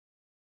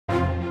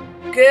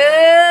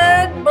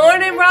Good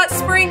morning, Rock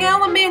Spring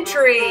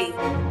Elementary.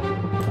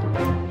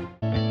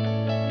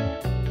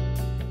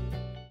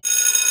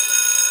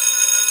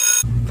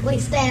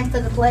 Please stand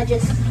for the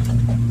pledges.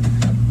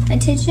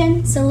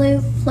 Attention,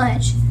 salute,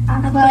 pledge.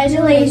 I pledge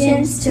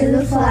allegiance to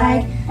the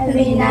flag of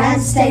the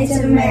United States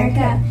of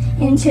America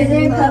and to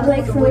the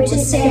republic for which it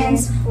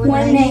stands,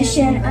 one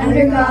nation,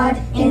 under God,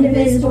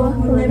 indivisible,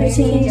 with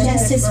liberty and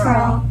justice for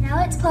all. Now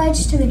let's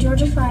pledge to the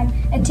Georgia flag.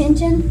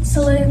 Attention,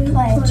 salute,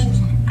 pledge.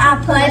 I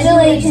pledge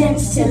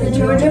allegiance to the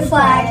Georgia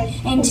flag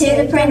and to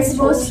the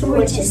principles for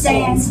which it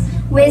stands,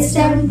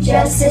 wisdom,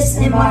 justice,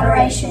 and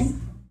moderation.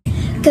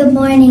 Good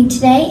morning.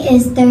 Today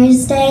is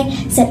Thursday,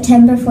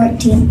 September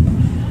 14th.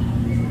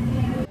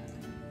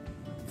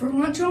 For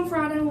lunch on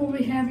Friday, we'll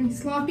be having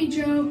Sloppy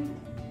Joe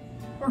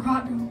or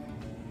hot dog.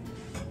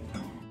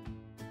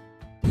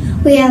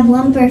 We have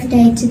one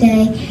birthday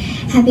today.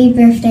 Happy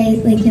birthday,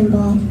 Lincoln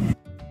Ball.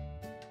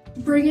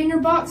 Bring in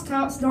your box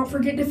tops. Don't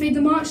forget to feed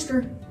the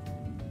monster.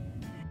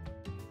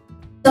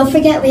 Don't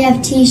forget we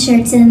have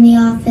t-shirts in the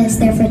office.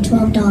 They're for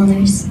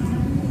 $12.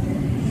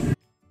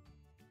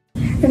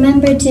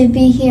 Remember to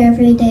be here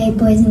every day,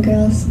 boys and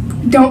girls.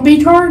 Don't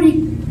be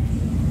tardy.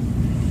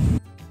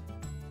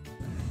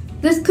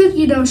 This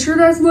cookie dough sure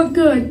does look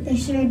good. They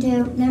sure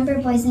do. Remember,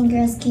 boys and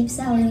girls, keep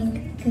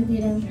selling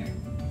cookie dough.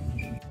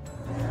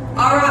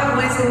 All right,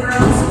 boys and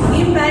girls,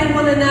 you may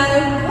want to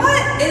know,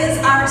 what is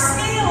our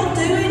scale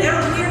doing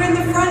out here in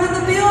the front of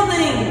the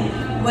building?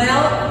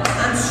 Well,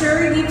 I'm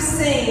sure you've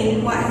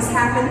seen what has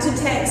happened to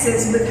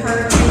Texas with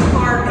Hurricane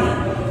Harvey,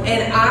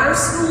 and our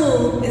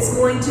school is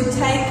going to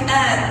take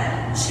up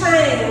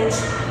change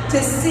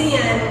to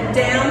send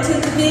down to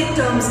the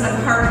victims of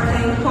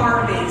Hurricane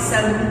Harvey.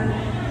 So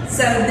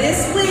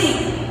this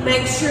week,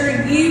 make sure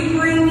you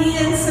bring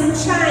in some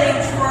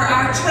change for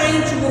our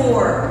change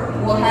war.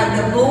 We'll have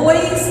the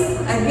boys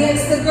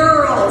against the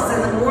girls.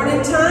 In the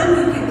morning time,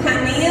 you can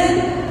come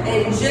in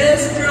and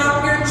just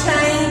drop your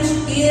change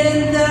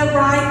in the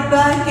right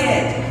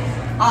bucket.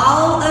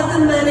 All of the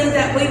money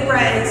that we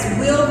raise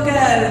will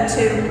go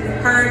to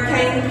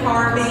Hurricane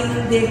Harvey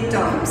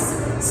victims.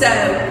 So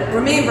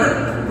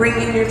remember, bring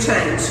in your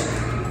change.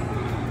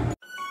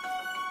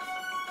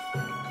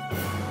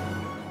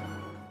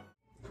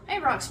 Hey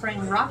Rock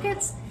Spring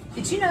Rockets,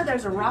 did you know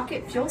there's a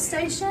Rocket fuel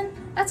station?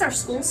 That's our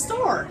school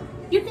store.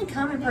 You can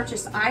come and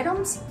purchase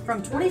items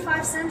from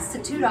 25 cents to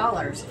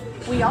 $2.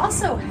 We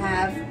also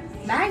have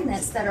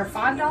magnets that are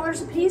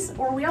 $5 a piece,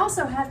 or we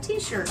also have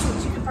t-shirts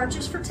which you can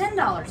purchase for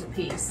 $10 a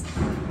piece.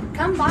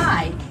 Come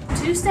by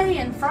Tuesday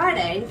and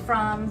Friday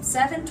from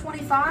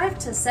 7:25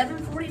 to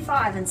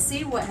 7:45 and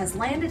see what has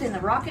landed in the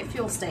Rocket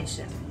fuel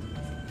station.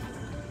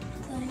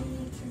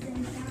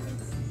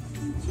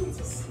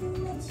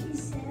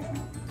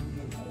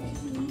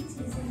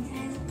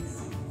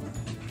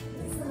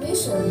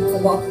 Mission for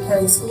Walker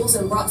County Schools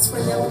and Rock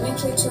Spring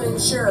Elementary to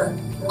ensure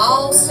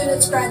all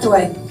students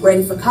graduate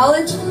ready for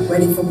college,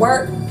 ready for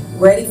work,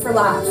 ready for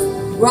life,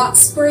 Rock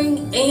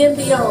Spring and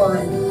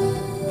beyond.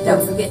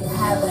 Don't forget to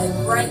have a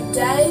great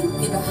day,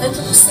 give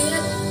 100%,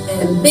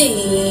 and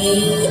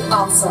be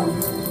awesome.